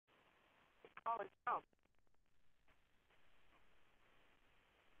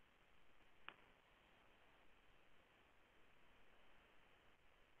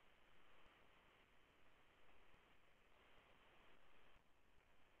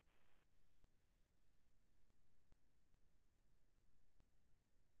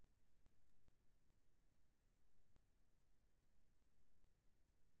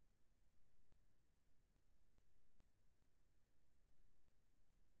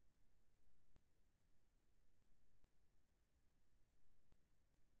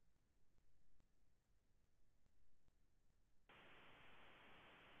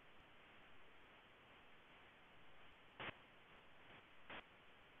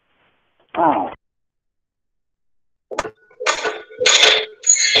Oh.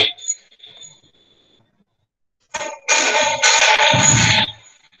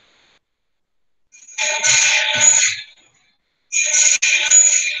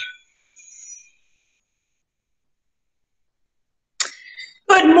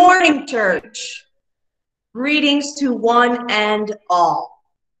 Good morning, church. Greetings to one and all.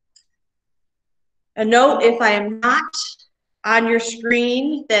 A note, if I am not on your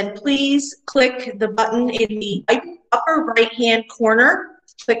screen, then please click the button in the upper right-hand corner.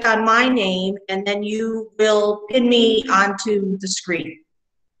 Click on my name, and then you will pin me onto the screen.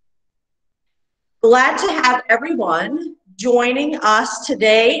 Glad to have everyone joining us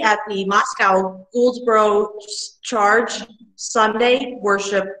today at the Moscow Gouldsboro Church Sunday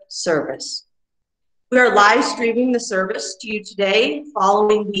worship service. We are live streaming the service to you today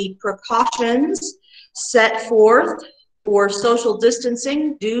following the precautions set forth for social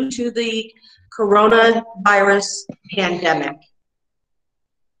distancing due to the coronavirus pandemic.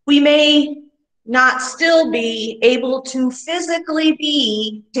 We may not still be able to physically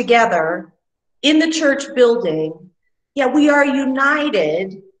be together in the church building, yet we are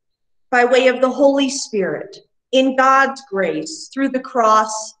united by way of the Holy Spirit in God's grace through the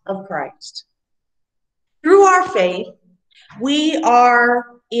cross of Christ. Through our faith, we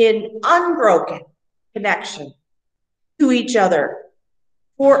are in unbroken connection to each other,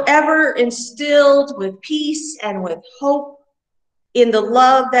 forever instilled with peace and with hope in the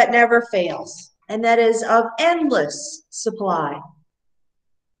love that never fails, and that is of endless supply.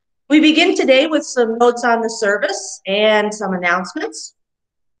 We begin today with some notes on the service and some announcements.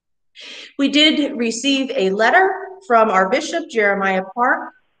 We did receive a letter from our Bishop, Jeremiah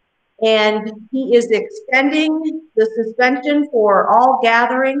Park, and he is extending the suspension for all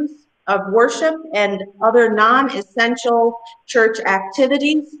gatherings of worship and other non-essential church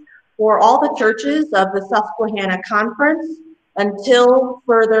activities for all the churches of the Susquehanna Conference until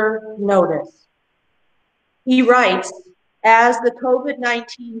further notice. He writes, as the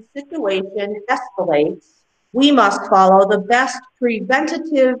COVID-19 situation escalates, we must follow the best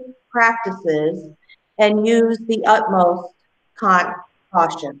preventative practices and use the utmost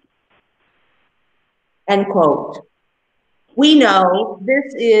caution. End quote. We know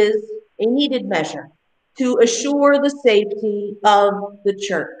this is a needed measure to assure the safety of the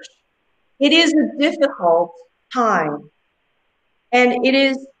church. It is a difficult time, and it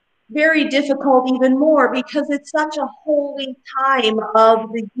is very difficult even more because it's such a holy time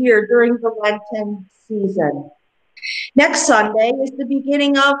of the year during the Lenten season. Next Sunday is the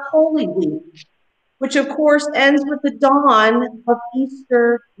beginning of Holy Week, which of course ends with the dawn of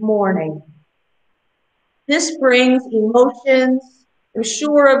Easter morning. This brings emotions, I'm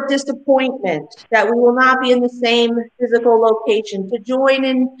sure, of disappointment that we will not be in the same physical location to join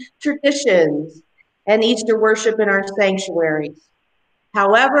in traditions and Easter worship in our sanctuaries.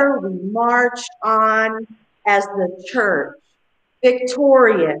 However, we march on as the church,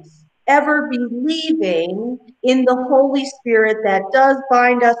 victorious, ever believing in the Holy Spirit that does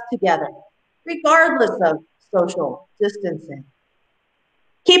bind us together, regardless of social distancing.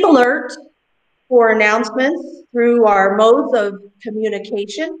 Keep alert for announcements through our modes of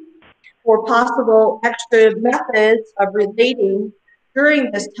communication for possible extra methods of relating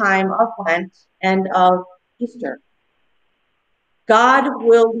during this time of Lent and of Easter. God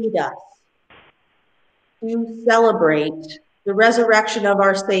will lead us to celebrate the resurrection of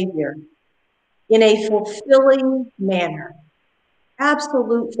our Savior in a fulfilling manner,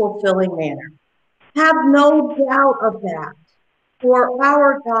 absolute fulfilling manner. Have no doubt of that, for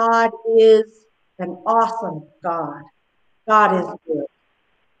our God is an awesome God. God is good.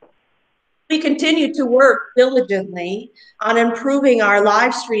 We continue to work diligently on improving our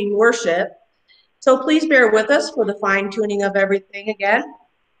live stream worship, so please bear with us for the fine-tuning of everything again.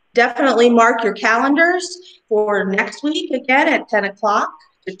 Definitely mark your calendars for next week again at 10 o'clock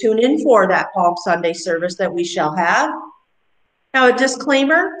to tune in for that Palm Sunday service that we shall have. Now, a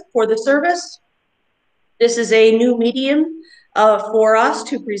disclaimer for the service. This is a new medium for us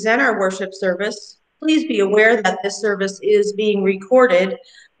to present our worship service. Please be aware that this service is being recorded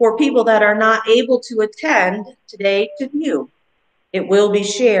for people that are not able to attend today to view. It will be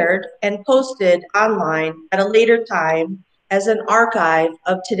shared and posted online at a later time as an archive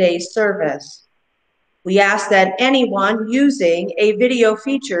of today's service. We ask that anyone using a video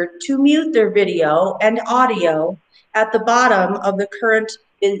feature to mute their video and audio at the bottom of the current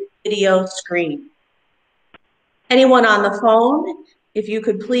video screen. Anyone on the phone, if you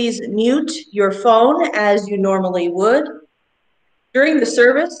could please mute your phone as you normally would. During the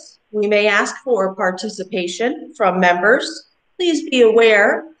service, we may ask for participation from members. Please be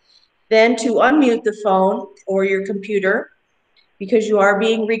aware then to unmute the phone or your computer because you are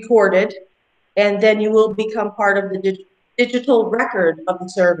being recorded, and then you will become part of the digital record of the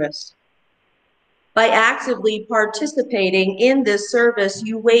service. By actively participating in this service,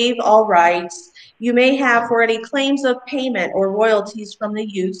 you waive all rights you may have for any claims of payment or royalties from the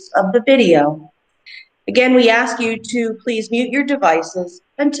use of the video. Again, we ask you to please mute your devices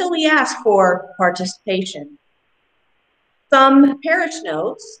until we ask for participation. Some parish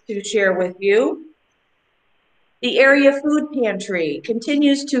notes to share with you. The area food pantry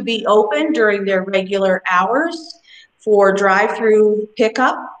continues to be open during their regular hours for drive-through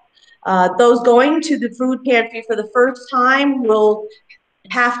pickup. Those going to the food pantry for the first time will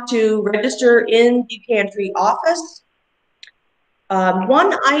have to register in the pantry office.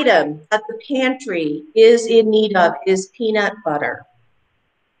 One item that the pantry is in need of is peanut butter.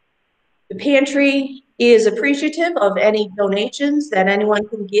 The pantry is appreciative of any donations that anyone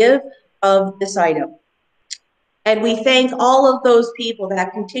can give of this item. And we thank all of those people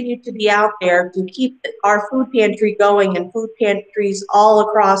that continue to be out there to keep our food pantry going, and food pantries all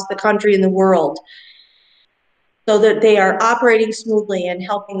across the country and the world, so that they are operating smoothly and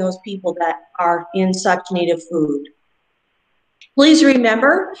helping those people that are in such need of food. Please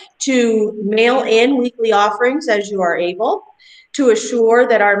remember to mail in weekly offerings as you are able to assure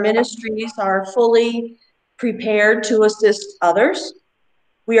that our ministries are fully prepared to assist others.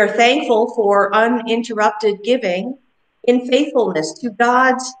 We are thankful for uninterrupted giving in faithfulness to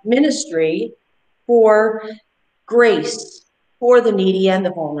God's ministry for grace for the needy and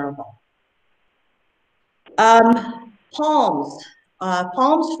the vulnerable. Palms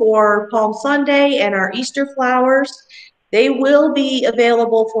for Palm Sunday and our Easter flowers, they will be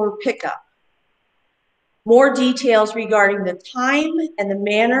available for pickup. More details regarding the time and the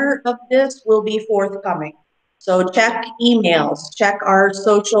manner of this will be forthcoming. So check emails, check our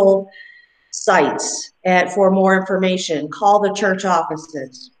social sites for more information. Call the church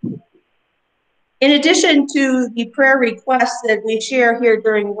offices. In addition to the prayer requests that we share here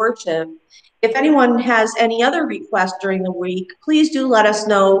during worship, if anyone has any other requests during the week, please do let us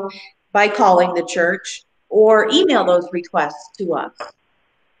know by calling the church or email those requests to us.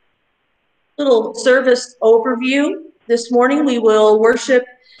 Little service overview. This morning we will worship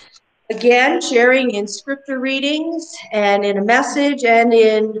again, sharing in scripture readings and in a message and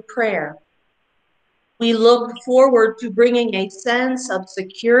in prayer. We look forward to bringing a sense of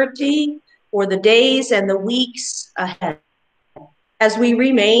security for the days and the weeks ahead as we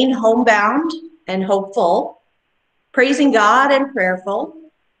remain homebound and hopeful, praising God and prayerful,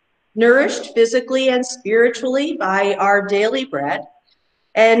 nourished physically and spiritually by our daily bread,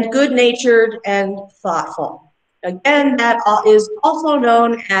 and good-natured and thoughtful. Again, that is also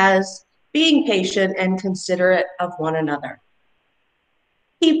known as being patient and considerate of one another.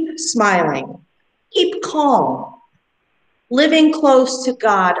 Keep smiling, keep calm, living close to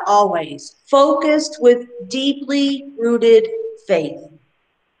God always, focused with deeply rooted faith,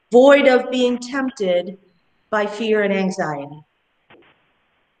 void of being tempted by fear and anxiety.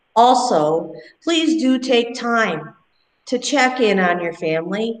 Also, please do take time to check in on your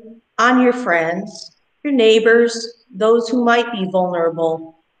family, on your friends, your neighbors, those who might be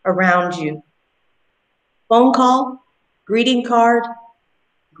vulnerable around you. Phone call, greeting card,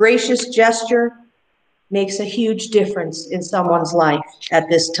 gracious gesture makes a huge difference in someone's life at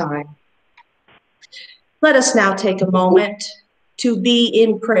this time. Let us now take a moment to be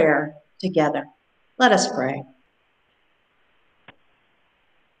in prayer together. Let us pray.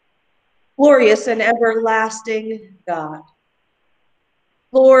 Glorious and everlasting God,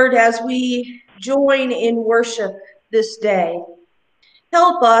 Lord, as we join in worship this day,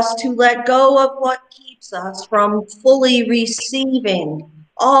 help us to let go of what keeps us from fully receiving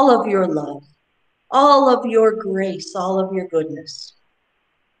all of your love, all of your grace, all of your goodness.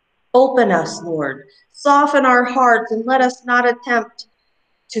 Open us, Lord. Soften our hearts and let us not attempt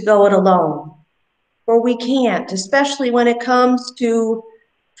to go it alone. for we can't, especially when it comes to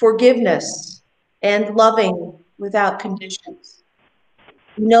forgiveness and loving without conditions.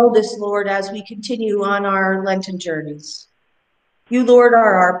 We know this, Lord, as we continue on our Lenten journeys. You, Lord,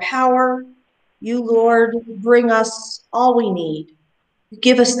 are our power. You, Lord, bring us all we need.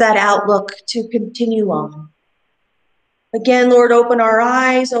 Give us that outlook to continue on. Again, Lord, open our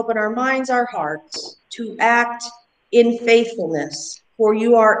eyes, open our minds, our hearts to act in faithfulness, for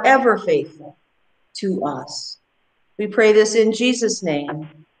you are ever faithful to us. We pray this in Jesus' name.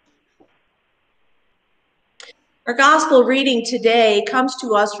 Our gospel reading today comes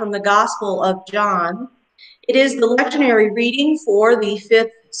to us from the Gospel of John. It is the lectionary reading for the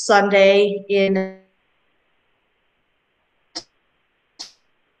fifth Sunday in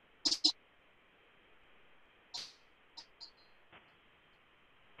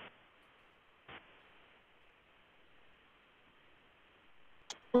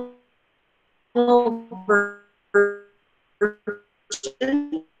version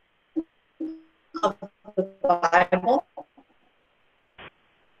of the Bible.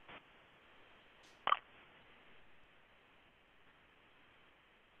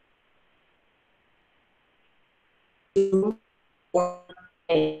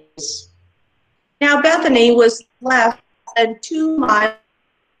 Now Bethany was less than 2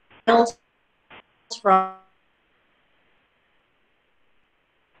 miles from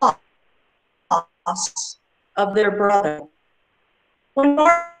the house of their brother. When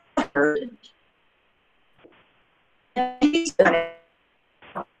Martha heard that Jesus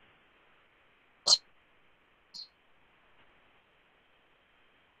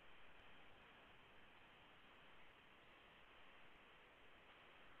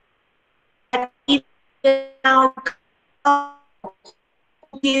now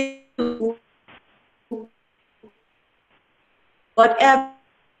you whatever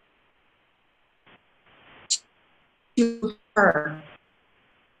to her.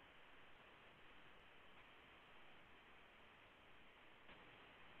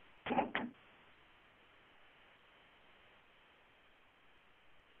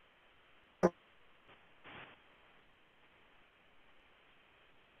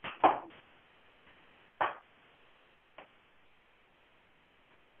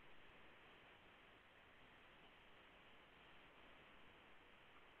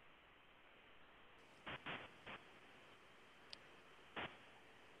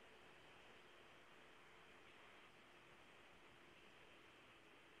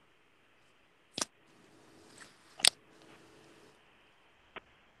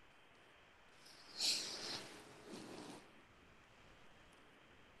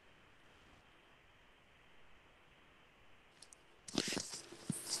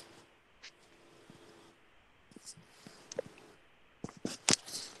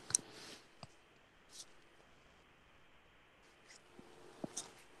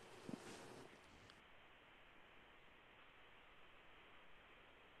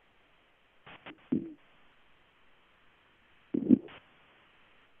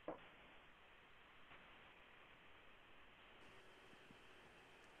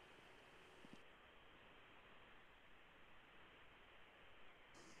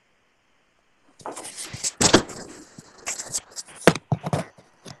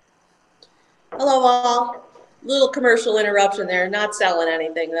 Hello all. Little commercial interruption there, not selling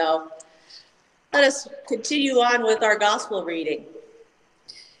anything though. Let us continue on with our gospel reading.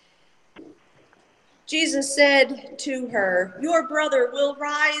 Jesus said to her, "Your brother will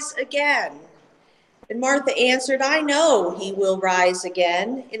rise again." And Martha answered, "I know he will rise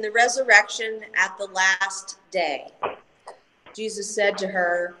again in the resurrection at the last day." Jesus said to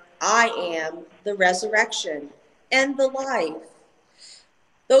her, "I am the resurrection and the life.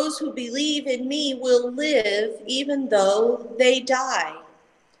 Those who believe in me will live even though they die.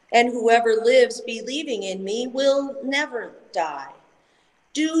 And whoever lives believing in me will never die.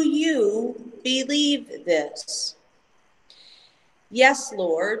 Do you believe this?" "Yes,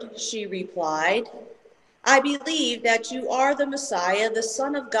 Lord," she replied. "I believe that you are the Messiah, the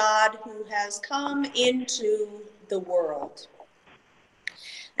Son of God, who has come into the world."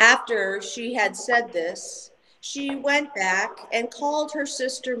 After she had said this, she went back and called her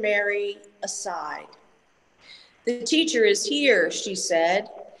sister Mary aside. "The teacher is here," she said,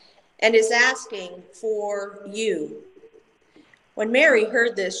 "and is asking for you." When Mary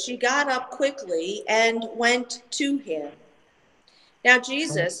heard this, she got up quickly and went to him. Now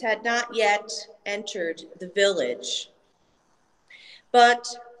Jesus had not yet entered the village, but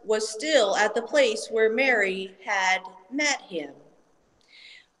was still at the place where Mary had met him.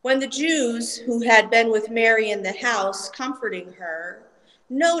 When the Jews who had been with Mary in the house comforting her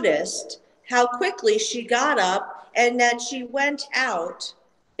noticed how quickly she got up and that she went out,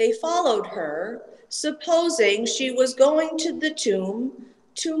 they followed her, supposing she was going to the tomb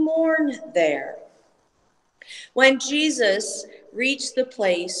to mourn there. When Jesus reached the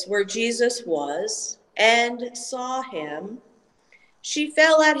place where Jesus was and saw him, she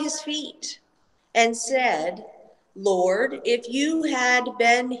fell at his feet and said, "Lord, if you had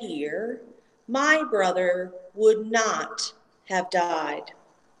been here, my brother would not have died."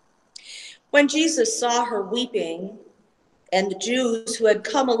 When Jesus saw her weeping, and the Jews who had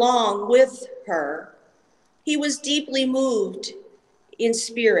come along with her, he was deeply moved in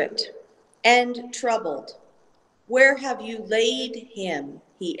spirit and troubled. "Where have you laid him?"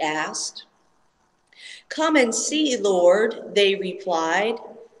 he asked. "Come and see, Lord," they replied.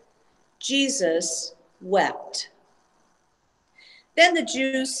 Jesus wept. Then the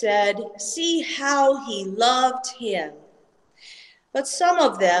Jews said, "See how he loved him." But some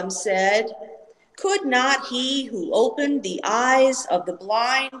of them said, "Could not he who opened the eyes of the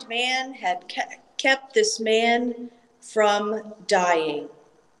blind man had kept this man from dying?"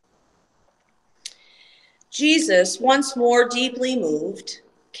 Jesus, once more deeply moved,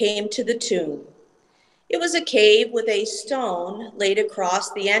 came to the tomb. It was a cave with a stone laid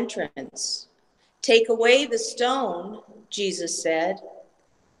across the entrance. "Take away the stone," Jesus said.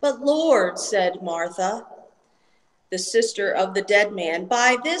 "But Lord," said Martha, the sister of the dead man,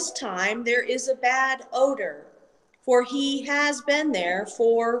 "by this time there is a bad odor, for he has been there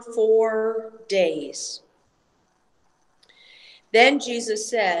for 4 days." Then Jesus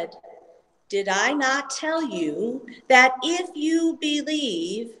said, "Did I not tell you that if you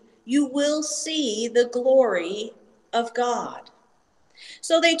believe, you will see the glory of God?"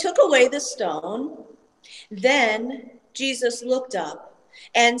 So they took away the stone. Then Jesus looked up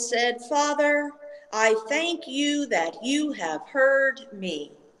and said, "Father, I thank you that you have heard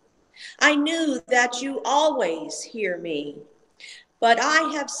me. I knew that you always hear me, but I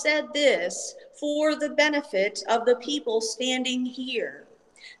have said this for the benefit of the people standing here,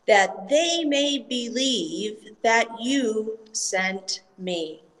 that they may believe that you sent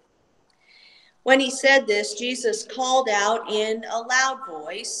me." When he said this, Jesus called out in a loud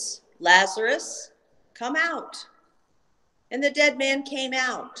voice, "Lazarus, come out." And the dead man came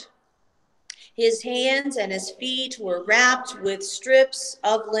out. His hands and his feet were wrapped with strips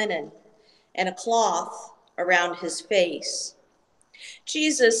of linen and a cloth around his face.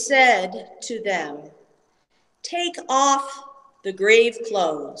 Jesus said to them, "Take off the grave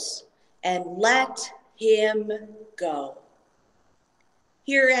clothes and let him go."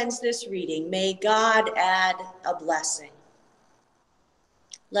 Here ends this reading. May God add a blessing.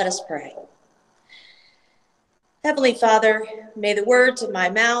 Let us pray. Heavenly Father, may the words of my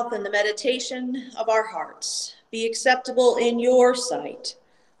mouth and the meditation of our hearts be acceptable in your sight,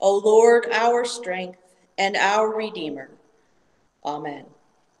 O Lord, our strength and our Redeemer. Amen.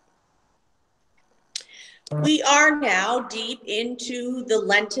 We are now deep into the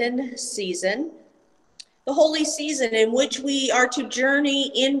Lenten season, the holy season in which we are to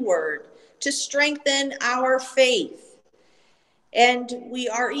journey inward to strengthen our faith. And we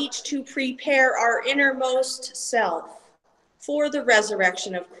are each to prepare our innermost self for the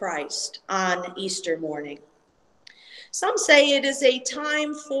resurrection of Christ on Easter morning. Some say it is a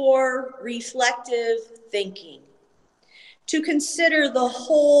time for reflective thinking, to consider the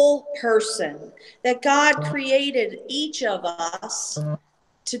whole person that God created each of us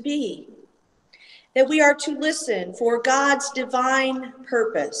to be, that we are to listen for God's divine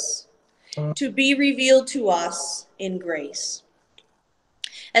purpose to be revealed to us in grace.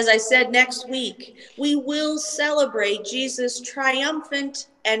 As I said, next week, we will celebrate Jesus' triumphant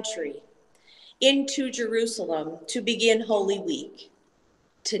entry into Jerusalem to begin Holy Week.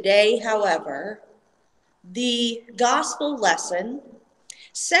 Today, however, the gospel lesson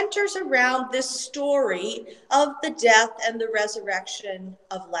centers around this story of the death and the resurrection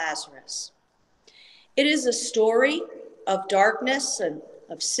of Lazarus. It is a story of darkness and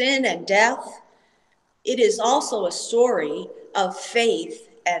of sin and death. It is also a story of faith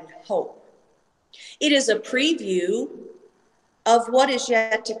and hope. It is a preview of what is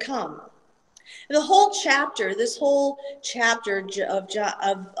yet to come. The whole chapter, this whole chapter of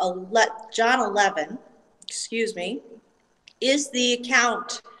John 11, is the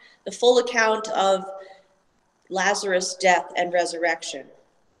account, the full account of Lazarus' death and resurrection.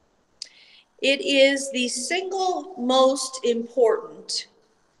 It is the single most important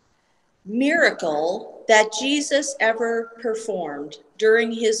miracle that Jesus ever performed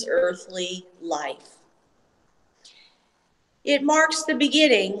during his earthly life. It marks the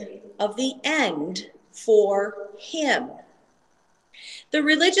beginning of the end for him. The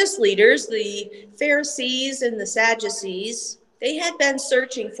religious leaders, the Pharisees and the Sadducees, they had been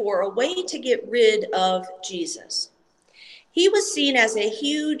searching for a way to get rid of Jesus. He was seen as a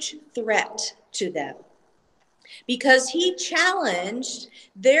huge threat to them because he challenged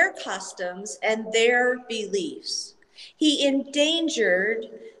their customs and their beliefs. He endangered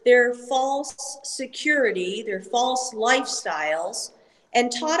their false security, their false lifestyles,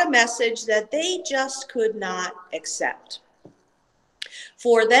 and taught a message that they just could not accept.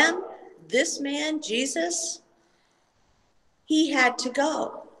 For them, this man, Jesus, he had to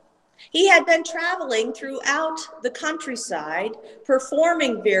go. He had been traveling throughout the countryside,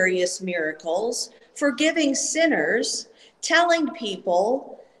 performing various miracles, forgiving sinners, telling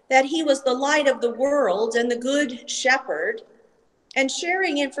people that he was the light of the world and the good shepherd, and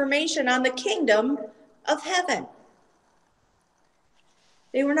sharing information on the kingdom of heaven.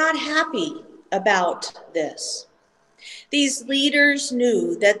 They were not happy about this. These leaders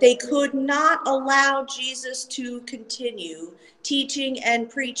knew that they could not allow Jesus to continue teaching and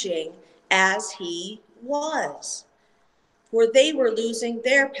preaching as he was, for they were losing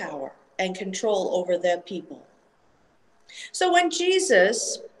their power and control over the people. So when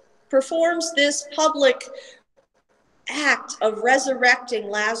Jesus performs this public act of resurrecting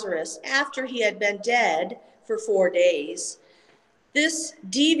Lazarus after he had been dead for 4 days, this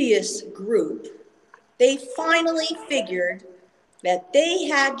devious group, they finally figured that they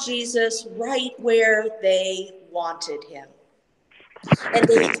had Jesus right where they wanted him. And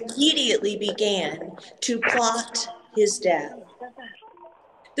they immediately began to plot his death.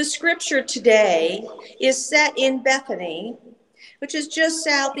 The scripture today is set in Bethany, which is just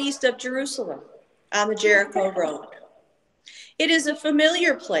southeast of Jerusalem on the Jericho Road. It is a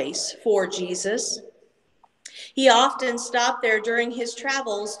familiar place for Jesus. He often stopped there during his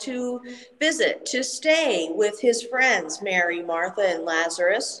travels to visit, to stay with his friends, Mary, Martha, and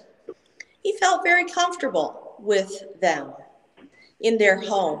Lazarus. He felt very comfortable with them in their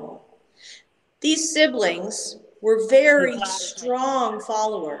home. These siblings were very strong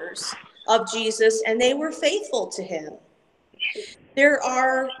followers of Jesus, and they were faithful to him. There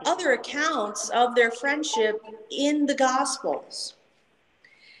are other accounts of their friendship in the Gospels.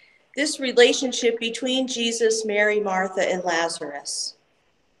 This relationship between Jesus, Mary, Martha, and Lazarus,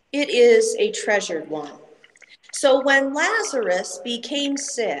 it is a treasured one. So when Lazarus became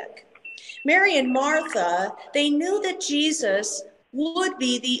sick, Mary and Martha, they knew that Jesus would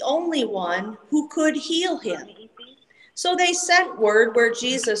be the only one who could heal him. So they sent word where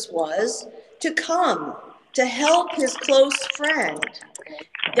Jesus was to come to help his close friend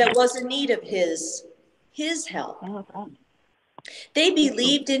that was in need of his help. They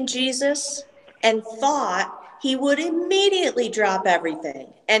believed in Jesus and thought he would immediately drop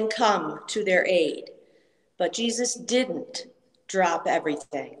everything and come to their aid. But Jesus didn't drop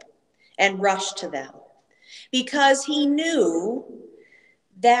everything and rush to them because he knew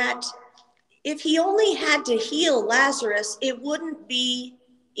that if he only had to heal Lazarus, it wouldn't be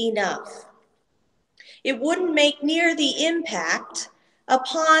enough. It wouldn't make near the impact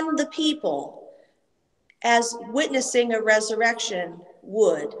upon the people as witnessing a resurrection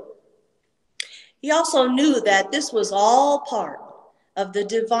would. He also knew that this was all part of the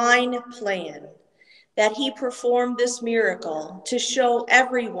divine plan, that he performed this miracle to show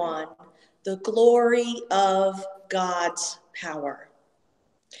everyone the glory of God's power.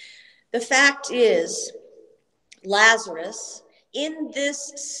 The fact is, Lazarus, in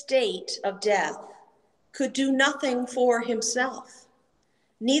this state of death, could do nothing for himself.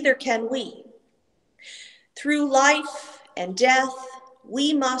 Neither can we. Through life and death,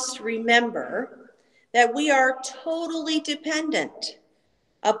 we must remember that we are totally dependent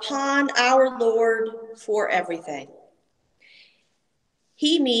upon our Lord for everything.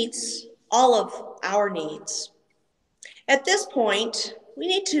 He meets all of our needs. At this point, we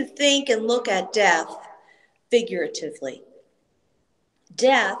need to think and look at death figuratively.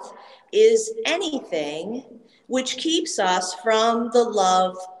 Death is anything which keeps us from the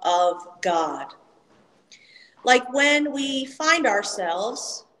love of God. Like when we find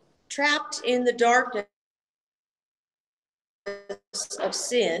ourselves trapped in the darkness of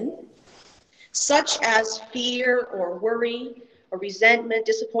sin, such as fear or worry or resentment,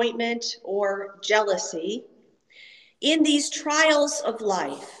 disappointment, or jealousy. In these trials of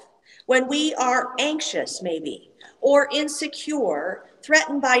life, when we are anxious maybe, or insecure,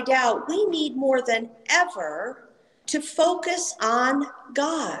 threatened by doubt, we need more than ever to focus on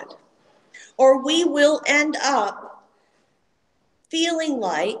God, or we will end up feeling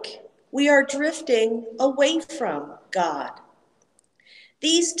like we are drifting away from God.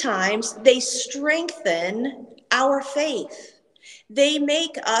 These times, they strengthen our faith. They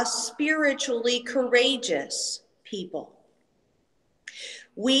make us spiritually courageous people.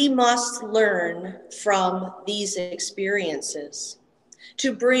 We must learn from these experiences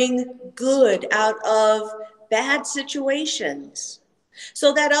to bring good out of bad situations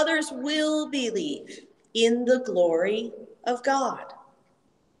so that others will believe in the glory of God.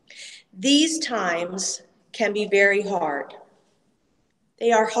 These times can be very hard.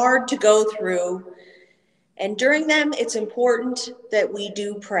 They are hard to go through, and during them, it's important that we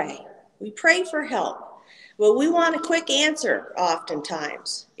do pray. We pray for help, but we want a quick answer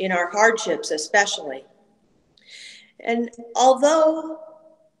oftentimes, in our hardships especially. And although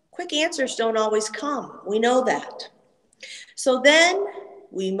quick answers don't always come, we know that. So then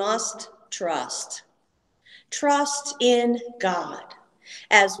we must trust. Trust in God.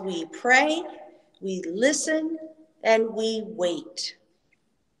 As we pray, we listen, and we wait.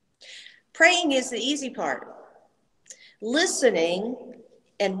 Praying is the easy part. Listening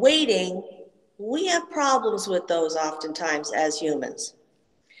and waiting, we have problems with those oftentimes as humans.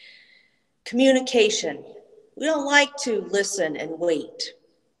 Communication. We don't like to listen and wait.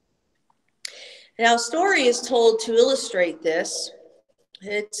 Now, a story is told to illustrate this.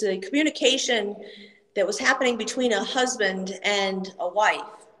 It's a communication that was happening between a husband and a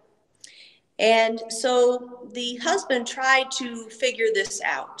wife. And so the husband tried to figure this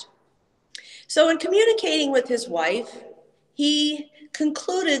out. So in communicating with his wife, he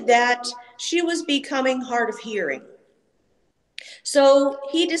concluded that she was becoming hard of hearing. So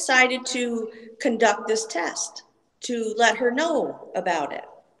he decided to conduct this test to let her know about it.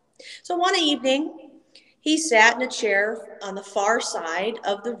 So one evening, he sat in a chair on the far side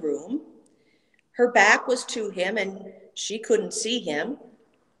of the room. Her back was to him and she couldn't see him.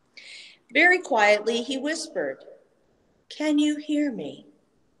 Very quietly, he whispered, "Can you hear me?"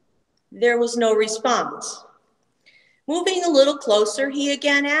 There was no response. Moving a little closer, he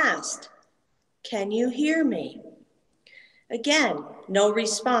again asked, "Can you hear me?" Again, no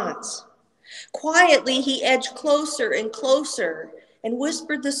response. Quietly, he edged closer and closer and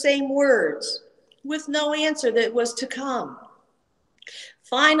whispered the same words, with no answer that was to come.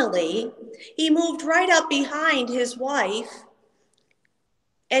 Finally, he moved right up behind his wife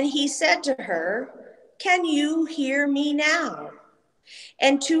and he said to her, "Can you hear me now?"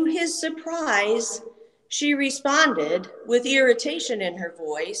 And to his surprise, she responded with irritation in her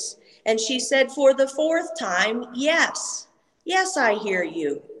voice, and she said for the fourth time, "Yes, yes, I hear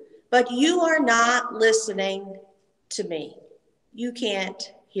you, but you are not listening to me. You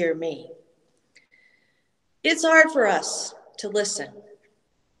can't hear me." It's hard for us to listen.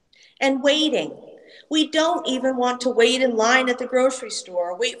 And waiting. We don't even want to wait in line at the grocery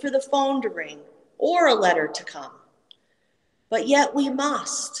store, or wait for the phone to ring, or a letter to come. But yet we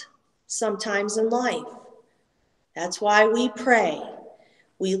must, sometimes in life. That's why we pray.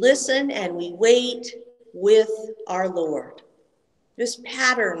 We listen and we wait with our Lord. This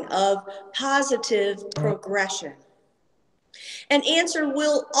pattern of positive progression. An answer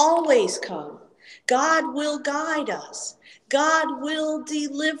will always come. God will guide us. God will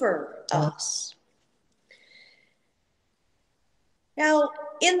deliver us. Now,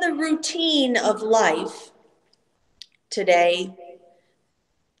 in the routine of life today,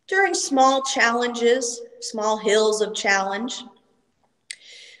 during small challenges, small hills of challenge,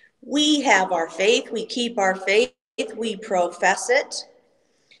 we have our faith, we keep our faith, we profess it,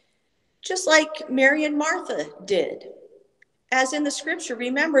 just like Mary and Martha did. As in the scripture,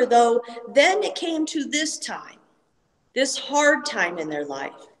 remember though, then it came to this time, this hard time in their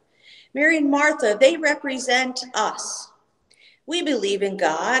life. Mary and Martha, they represent us. We believe in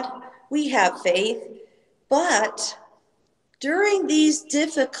God, we have faith, but during these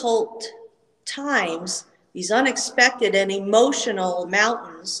difficult times, these unexpected and emotional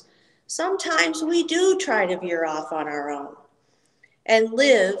mountains, sometimes we do try to veer off on our own and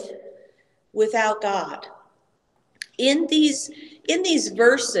live without God. In these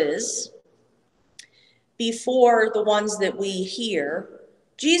verses, before the ones that we hear,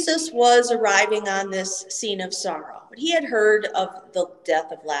 Jesus was arriving on this scene of sorrow. He had heard of the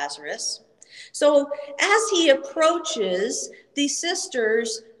death of Lazarus. So as he approaches, the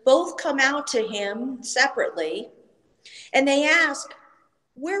sisters both come out to him separately, and they ask,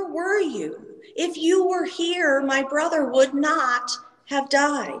 "Where were you? If you were here, my brother would not have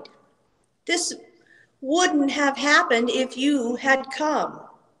died. This wouldn't have happened if you had come.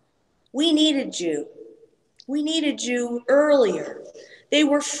 We needed you. We needed you earlier." They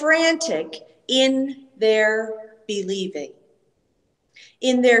were frantic in their believing.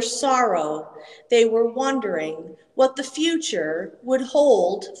 In their sorrow, they were wondering what the future would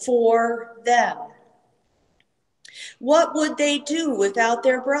hold for them. What would they do without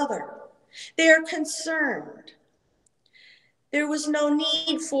their brother? They are concerned. There was no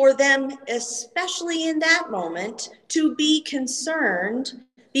need for them, especially in that moment, to be concerned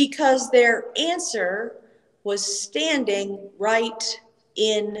because their answer was standing right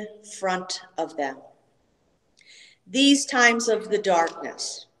in front of them. These times of the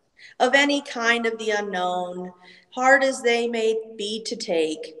darkness, of any kind of the unknown, hard as they may be to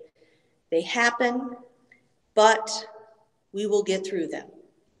take, they happen, but we will get through them.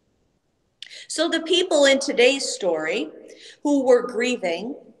 So the people in today's story who were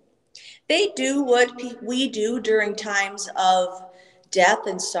grieving, they do what we do during times of death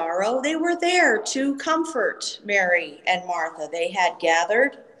and sorrow. They were there to comfort Mary and Martha. They had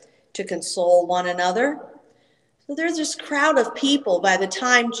gathered to console one another. So there's this crowd of people by the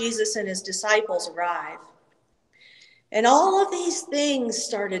time Jesus and his disciples arrive. And all of these things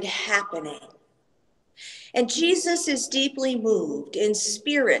started happening. And Jesus is deeply moved in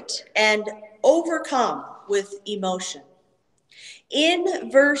spirit and overcome with emotion.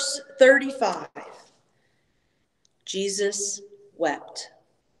 In verse 35, Jesus wept.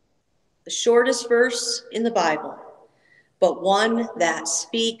 The shortest verse in the Bible, but one that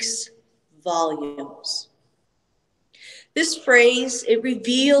speaks volumes. This phrase, it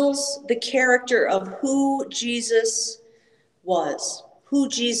reveals the character of who Jesus was, who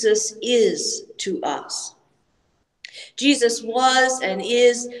Jesus is to us. Jesus was and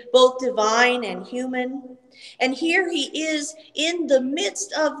is both divine and human. And here he is in the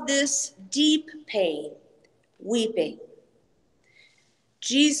midst of this deep pain, weeping.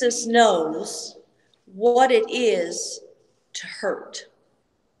 Jesus knows what it is to hurt.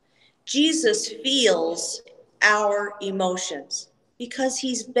 Jesus feels our emotions because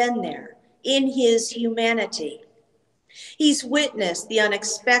he's been there in his humanity. He's witnessed the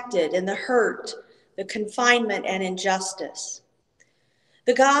unexpected and the hurt, the confinement and injustice.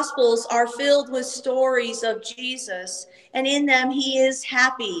 The Gospels are filled with stories of Jesus, and in them he is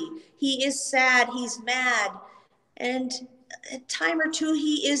happy, he is sad, he's mad, and a time or two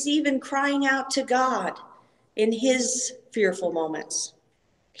he is even crying out to God in his fearful moments.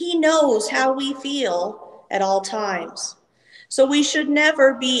 He knows how we feel at all times, so we should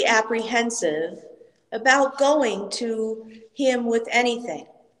never be apprehensive about going to him with anything.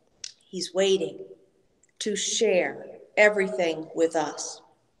 He's waiting to share everything with us.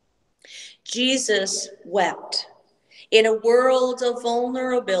 Jesus wept in a world of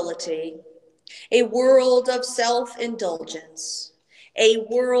vulnerability, a world of self-indulgence, a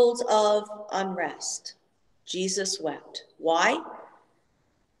world of unrest. Jesus wept. Why?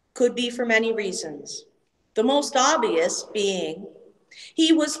 Could be for many reasons. The most obvious being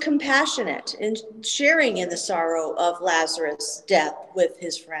he was compassionate in sharing in the sorrow of Lazarus' death with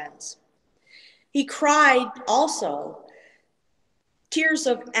his friends. He cried also tears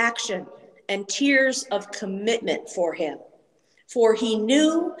of action and tears of commitment for him. For he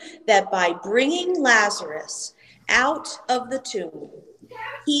knew that by bringing Lazarus out of the tomb,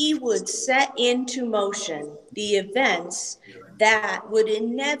 he would set into motion the events that would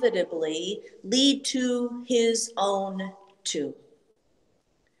inevitably lead to his own tomb.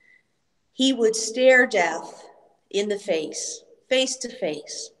 He would stare death in the face to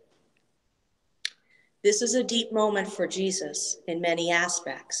face. This is a deep moment for Jesus in many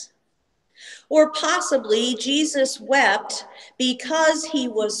aspects. Or possibly Jesus wept because he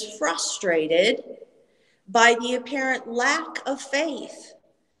was frustrated by the apparent lack of faith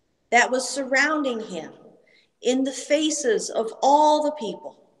that was surrounding him in the faces of all the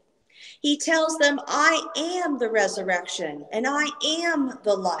people. He tells them, I am the resurrection and I am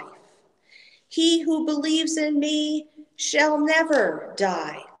the life. He who believes in me shall never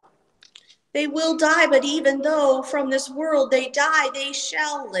die. They will die, but even though from this world they die, they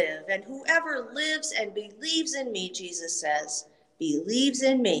shall live. And whoever lives and believes in me, Jesus says, believes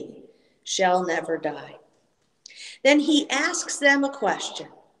in me, shall never die. Then he asks them a question.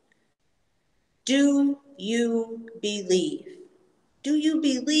 Do you believe? Do you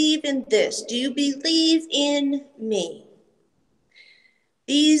believe in this? Do you believe in me?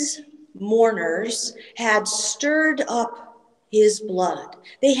 These mourners had stirred up his blood.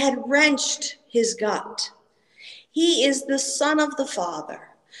 They had wrenched his gut. He is the Son of the Father,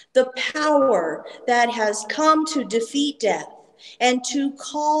 the power that has come to defeat death and to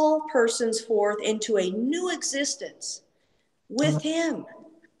call persons forth into a new existence with him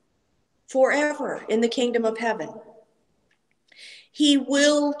forever in the kingdom of heaven. He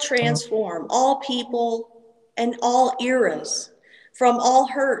will transform all people and all eras from all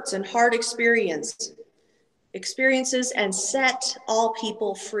hurts and hard experiences and set all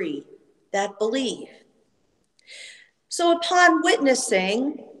people free that believe. So upon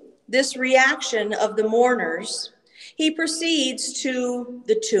witnessing this reaction of the mourners, he proceeds to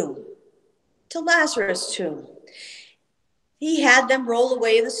the tomb, to Lazarus' tomb. He had them roll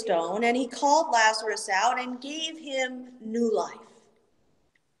away the stone, and he called Lazarus out and gave him new life.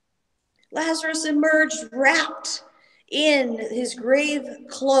 Lazarus emerged wrapped in his grave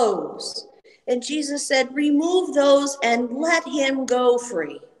clothes, and Jesus said, "Remove those and let him go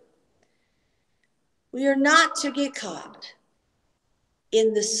free." We are not to get caught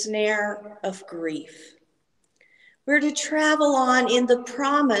in the snare of grief. We're to travel on in the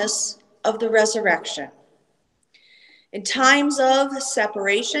promise of the resurrection. In times of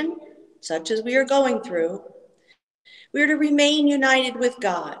separation, such as we are going through, we are to remain united with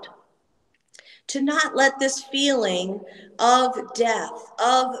God, to not let this feeling of death,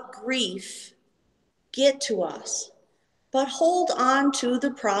 of grief, get to us, but hold on to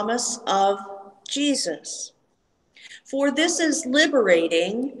the promise of Jesus. For this is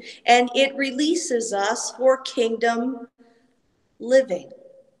liberating, and it releases us for kingdom living.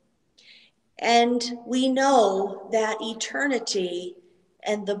 And we know that eternity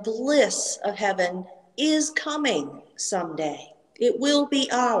and the bliss of heaven is coming someday. It will be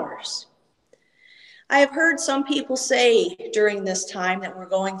ours. I have heard some people say during this time that we're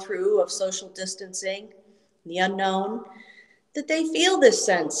going through of social distancing, the unknown, that they feel this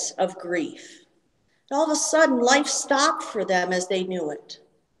sense of grief. All of a sudden, life stopped for them as they knew it.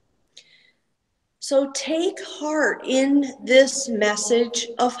 So take heart in this message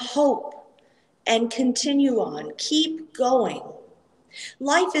of hope and continue on. Keep going.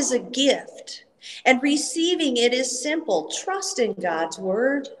 Life is a gift, and receiving it is simple. Trust in God's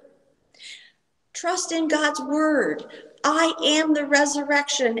word. Trust in God's word. I am the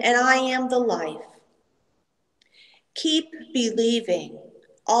resurrection and I am the life. Keep believing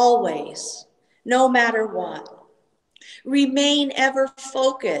always, no matter what. Remain ever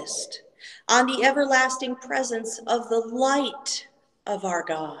focused on the everlasting presence of the light of our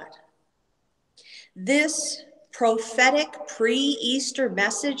God. This prophetic pre-Easter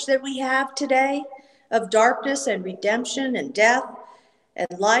message that we have today of darkness and redemption and death and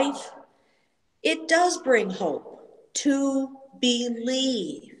life, it does bring hope to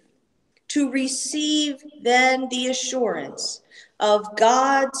believe, to receive then the assurance of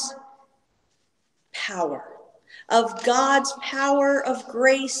God's power of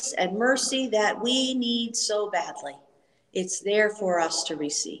grace and mercy that we need so badly. It's there for us to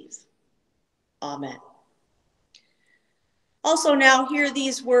receive. Amen. Also now hear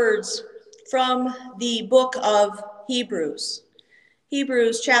these words from the book of Hebrews.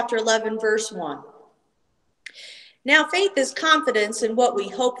 Hebrews chapter 11, verse 1. Now faith is confidence in what we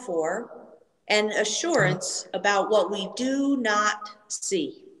hope for and assurance about what we do not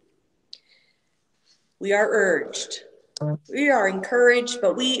see. We are urged. We are encouraged,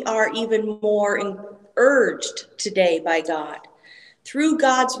 but we are even more urged today by God, through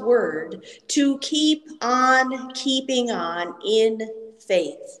God's word, to keep on keeping on in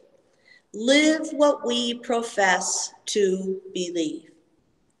faith. Live what we profess to believe.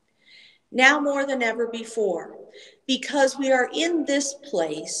 Now more than ever before, because we are in this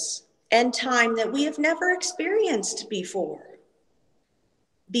place and time that we have never experienced before.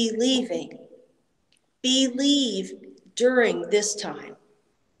 Believe during this time,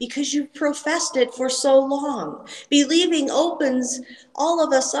 because you've professed it for so long. Believing opens all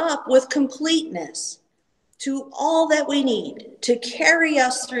of us up with completeness to all that we need to carry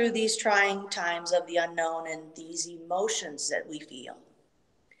us through these trying times of the unknown and these emotions that we feel.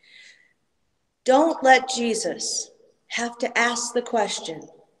 Don't let Jesus have to ask the question,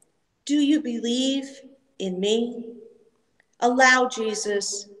 do you believe in me? Allow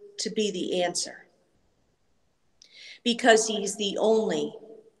Jesus to be the answer, because he's the only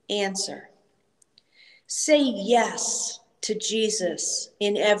answer. Say yes to Jesus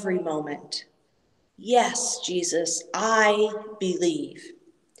in every moment. Yes, Jesus, I believe.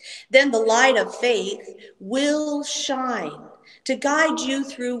 Then the light of faith will shine to guide you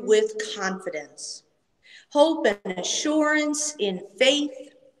through with confidence. Hope and assurance in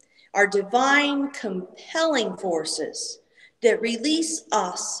faith are divine compelling forces that release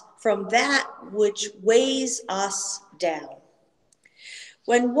us from that which weighs us down.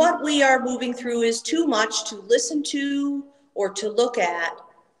 When what we are moving through is too much to listen to or to look at,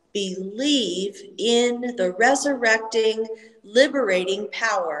 believe in the resurrecting, liberating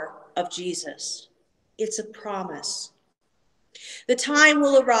power of Jesus. It's a promise. The time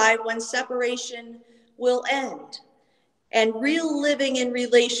will arrive when separation will end and real living in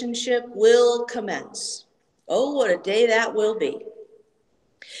relationship will commence. Oh, what a day that will be.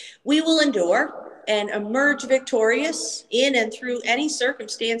 We will endure, and emerge victorious in and through any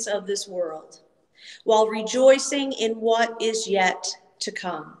circumstance of this world, while rejoicing in what is yet to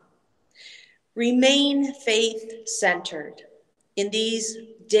come. Remain faith-centered in these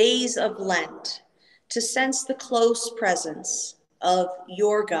days of Lent to sense the close presence of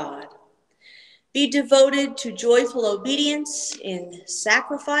your God. Be devoted to joyful obedience in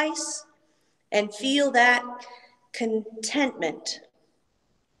sacrifice and feel that contentment,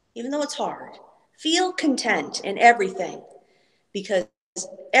 even though it's hard. Feel content in everything because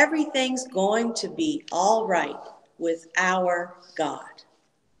everything's going to be all right with our God.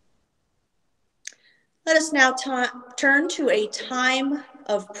 Let us now turn to a time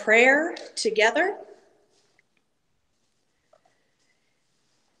of prayer together.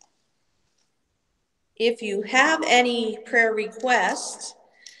 If you have any prayer requests,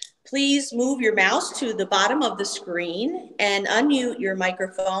 please move your mouse to the bottom of the screen and unmute your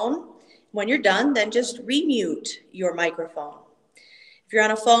microphone. When you're done, then just remute your microphone. If you're on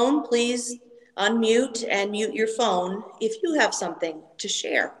a phone, please unmute and mute your phone if you have something to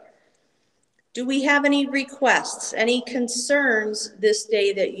share. Do we have any requests, any concerns this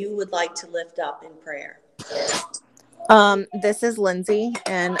day that you would like to lift up in prayer? This is Lindsay,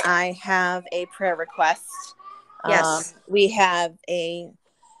 and I have a prayer request. Yes. We have a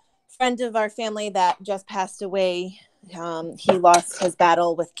friend of our family that just passed away. He lost his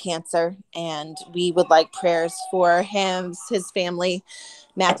battle with cancer, and we would like prayers for him, his family,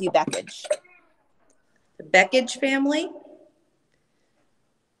 Matthew Beckage. The Beckage family?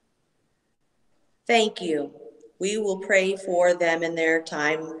 Thank you. We will pray for them in their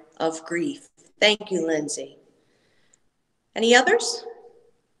time of grief. Thank you, Lindsay. Any others?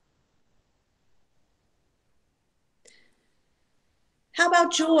 How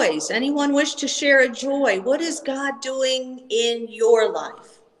about joys? Anyone wish to share a joy? What is God doing in your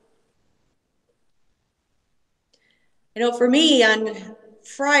life? You know, for me, on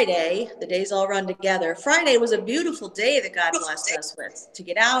Friday, the days all run together. Friday was a beautiful day that God blessed us with, to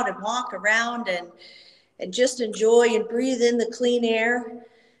get out and walk around and just enjoy and breathe in the clean air.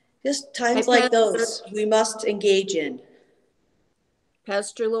 Just times like those we must engage in.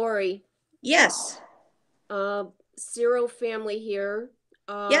 Pastor Lori. Yes. Cyril family here.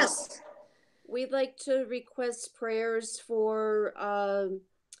 Yes. We'd like to request prayers for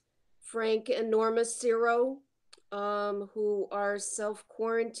Frank and Norma Ciro, who are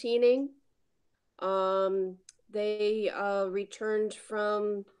self-quarantining. They returned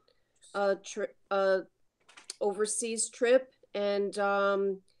from a overseas trip, and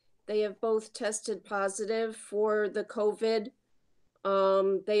they have both tested positive for the COVID.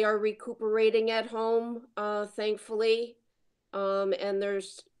 They are recuperating at home, thankfully. And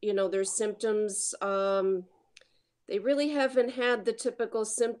there's symptoms. They really haven't had the typical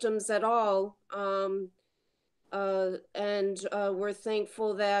symptoms at all. And we're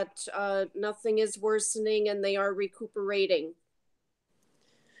thankful that nothing is worsening and they are recuperating.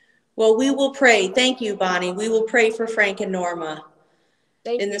 Well, we will pray. Thank you, Bonnie. We will pray for Frank and Norma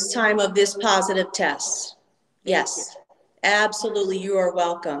in this time of this positive test. Yes, absolutely. You are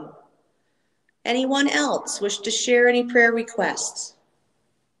welcome. Anyone else wish to share any prayer requests?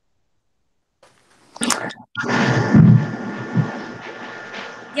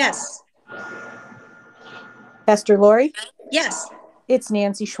 Yes. Pastor Lori? Yes. It's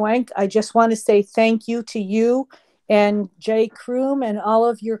Nancy Schwenk. I just want to say thank you to you and Jay Kroom and all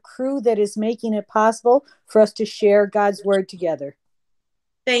of your crew that is making it possible for us to share God's word together.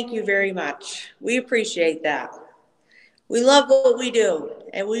 Thank you very much. We appreciate that. We love what we do,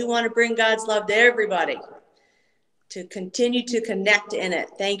 and we want to bring God's love to everybody to continue to connect in it.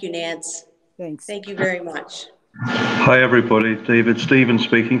 Thank you, Nance. Thanks. Thank you very much. Hi, everybody. David Stevens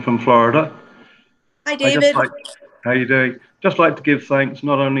speaking from Florida. Hi, David. How you doing? Just like to give thanks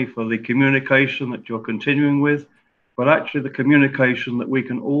not only for the communication that you're continuing with, but actually the communication that we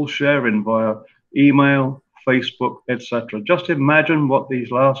can all share in via email, Facebook, etc. Just imagine what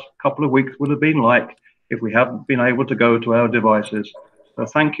these last couple of weeks would have been like if we haven't been able to go to our devices. So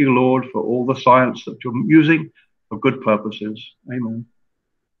thank you, Lord, for all the science that you're using for good purposes. Amen.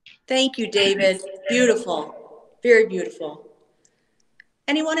 Thank you, David. Beautiful. Very beautiful.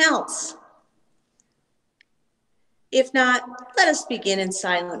 Anyone else? If not, let us begin in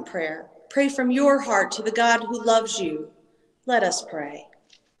silent prayer. Pray from your heart to the God who loves you. Let us pray.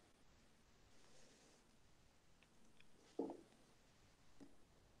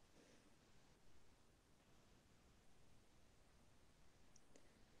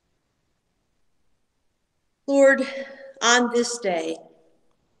 Lord, on this day,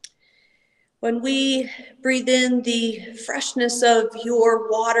 when we breathe in the freshness of your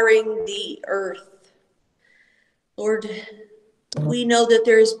watering the earth Lord, we know that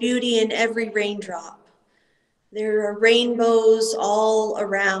there is beauty in every raindrop. There are rainbows all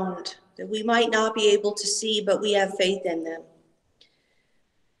around that we might not be able to see, but we have faith in them.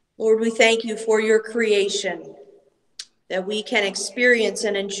 Lord, we thank you for your creation, that we can experience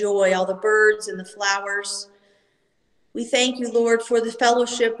and enjoy all the birds and the flowers. We thank you, Lord, for the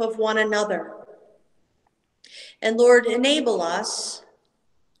fellowship of one another. And Lord, enable us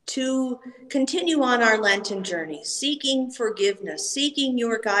to continue on our Lenten journey, seeking forgiveness, seeking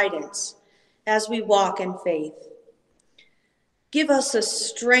your guidance as we walk in faith. Give us a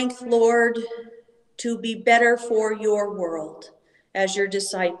strength, Lord, to be better for your world as your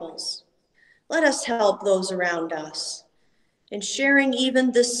disciples. Let us help those around us in sharing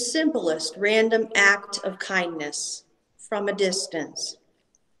even the simplest random act of kindness from a distance.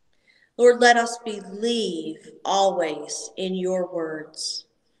 Lord, let us believe always in your words,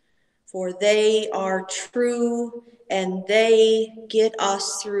 for they are true and they get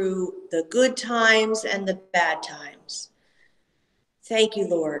us through the good times and the bad times. Thank you,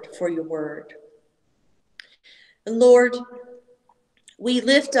 Lord, for your word. And Lord, we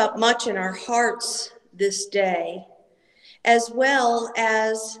lift up much in our hearts this day, as well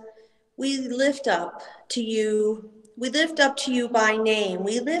as we lift up to you. We lift up to you by name.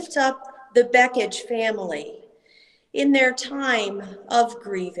 We lift up the Beckage family in their time of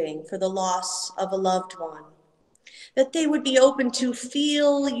grieving for the loss of a loved one, that they would be open to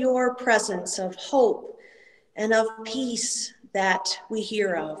feel your presence of hope and of peace that we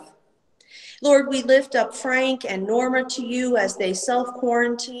hear of. Lord, we lift up Frank and Norma to you as they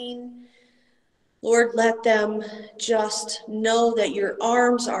self-quarantine. Lord, let them just know that your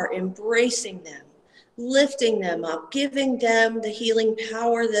arms are embracing them, lifting them up, giving them the healing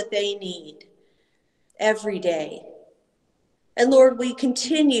power that they need every day. And Lord, we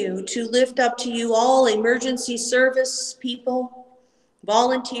continue to lift up to you all emergency service people,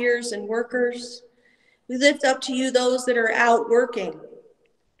 volunteers and workers. We lift up to you those that are out working,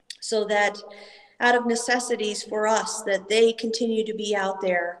 so that out of necessities for us, that they continue to be out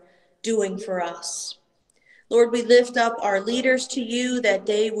there doing for us. Lord, we lift up our leaders to you, that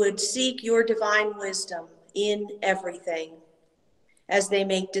they would seek your divine wisdom in everything as they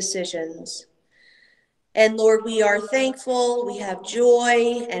make decisions. And Lord, we are thankful, we have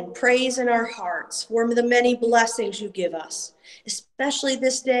joy and praise in our hearts for the many blessings you give us, especially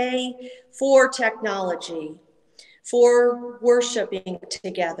this day for technology, for worshiping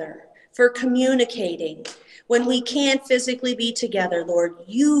together, for communicating. When we can't physically be together, Lord,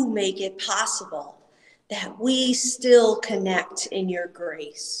 you make it possible that we still connect in your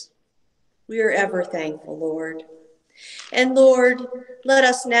grace. We are ever thankful, Lord. And Lord, let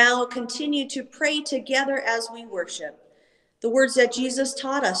us now continue to pray together as we worship the words that Jesus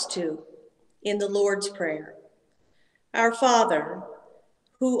taught us to in the Lord's Prayer. Our Father,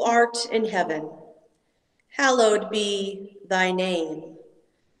 who art in heaven, hallowed be thy name.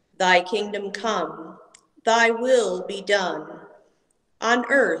 Thy kingdom come, thy will be done, on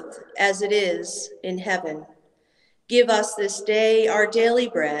earth as it is in heaven. Give us this day our daily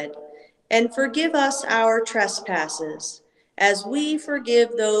bread, and forgive us our trespasses, as we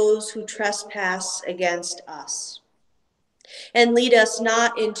forgive those who trespass against us. And lead us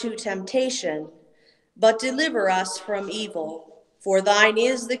not into temptation, but deliver us from evil. For thine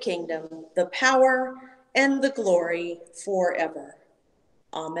is the kingdom, the power, and the glory forever.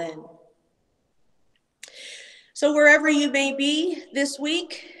 Amen. So wherever you may be this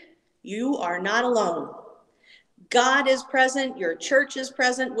week, you are not alone. God is present, your church is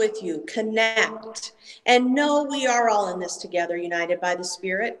present with you. Connect and know we are all in this together, united by the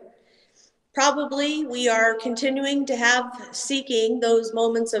Spirit. Probably we are continuing to have seeking those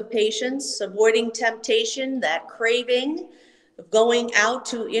moments of patience, avoiding temptation, that craving of going out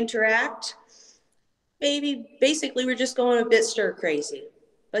to interact. Maybe basically we're just going a bit stir crazy,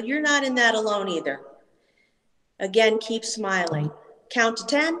 but you're not in that alone either. Again, keep smiling. Count to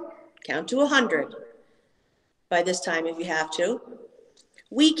 10, count to 100 by this time if you have to.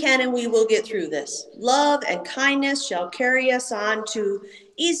 We can and we will get through this. Love and kindness shall carry us on to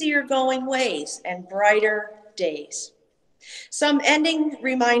easier going ways and brighter days. Some ending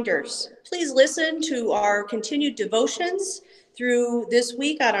reminders. Please listen to our continued devotions through this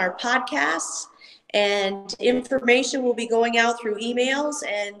week on our podcasts, and information will be going out through emails,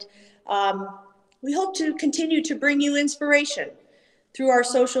 and we hope to continue to bring you inspiration through our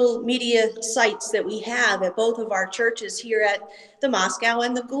social media sites that we have at both of our churches here at the Moscow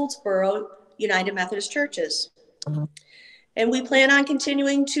and the Gouldsboro United Methodist Churches. And we plan on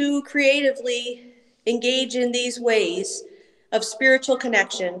continuing to creatively engage in these ways of spiritual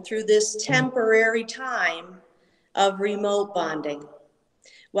connection through this temporary time of remote bonding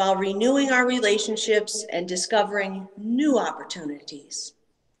while renewing our relationships and discovering new opportunities.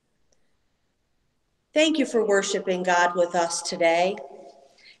 Thank you for worshiping God with us today.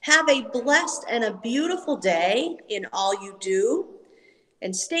 Have a blessed and a beautiful day in all you do.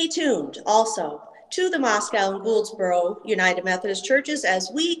 And stay tuned also to the Moscow and Gouldsboro United Methodist Churches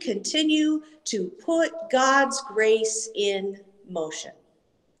as we continue to put God's grace in motion.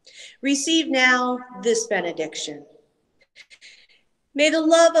 Receive now this benediction. May the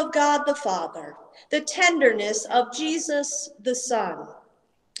love of God the Father, the tenderness of Jesus the Son,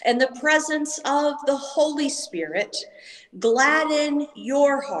 and the presence of the Holy Spirit gladden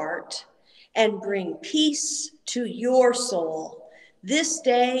your heart and bring peace to your soul this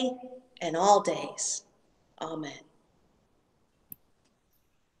day and all days. Amen.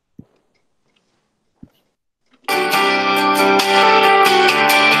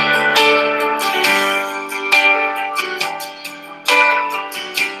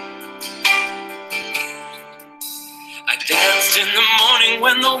 I danced in the morning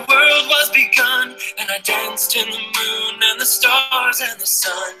when the world was begun, and I danced in the moon and the stars and the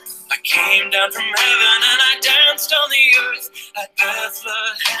sun. I came down from heaven and I danced on the earth. At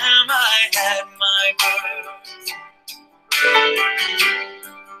Bethlehem I had my birth.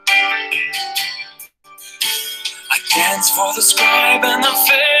 I danced for the scribe and the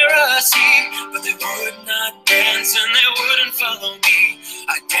Pharisee, but they would not dance and they wouldn't follow me.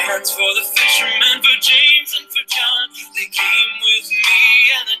 I danced for the fishermen, for James and for John. They came with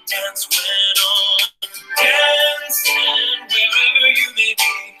me and the dance went on. Dancing wherever you may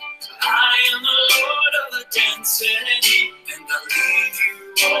be, I am the Lord of the dancing, and I'll lead you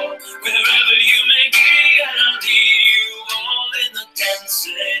all wherever you may be, and I'll lead you all in the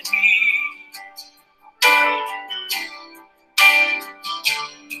dancing.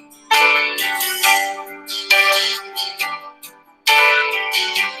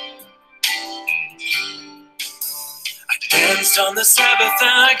 Danced on the Sabbath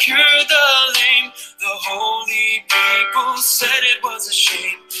and I cured the lame. The holy people said it was a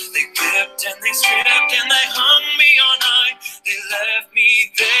shame. They whipped and they stripped and they hung me on high. They left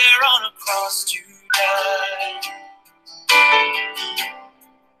me there on a cross to die.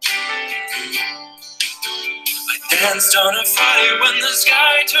 I danced on a Friday when the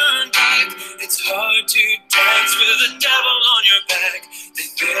sky turned black. It's hard to dance with the devil on your back. They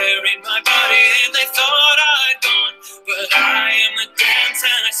buried my body and they thought I'd gone, but I am the dance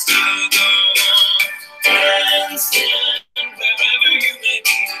and I still go on. Dancing wherever you may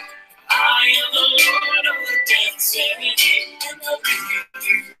be, I am the Lord of the dancing, and I'll lead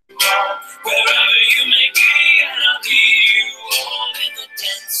you all wherever you may be, and I'll lead you all in the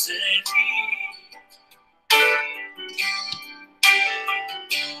dancing.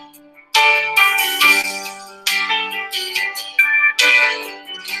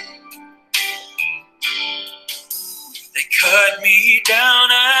 They cut me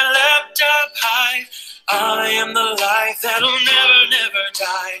down, I leapt up high. I am the life that'll never, never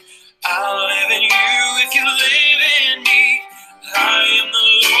die. I'll live in you if you live in me. I am the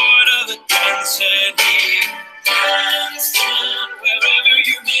Lord of the dancing. Dancing wherever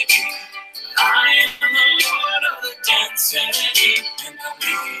you may be, I am the Lord of the dancing, and I'll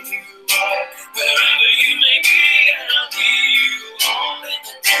lead you all wherever you may be, and I'll lead you all in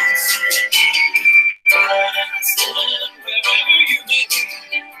the dancing. Dancing wherever you may be,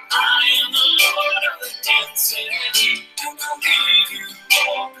 I am the Lord of the dancing, and I'll lead you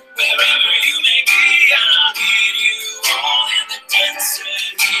all wherever you may be, and I'll lead you all in the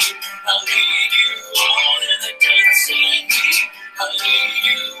dancing. I'll lead you all in the dancing. I'll lead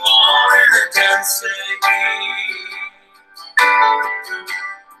you all in the dancing.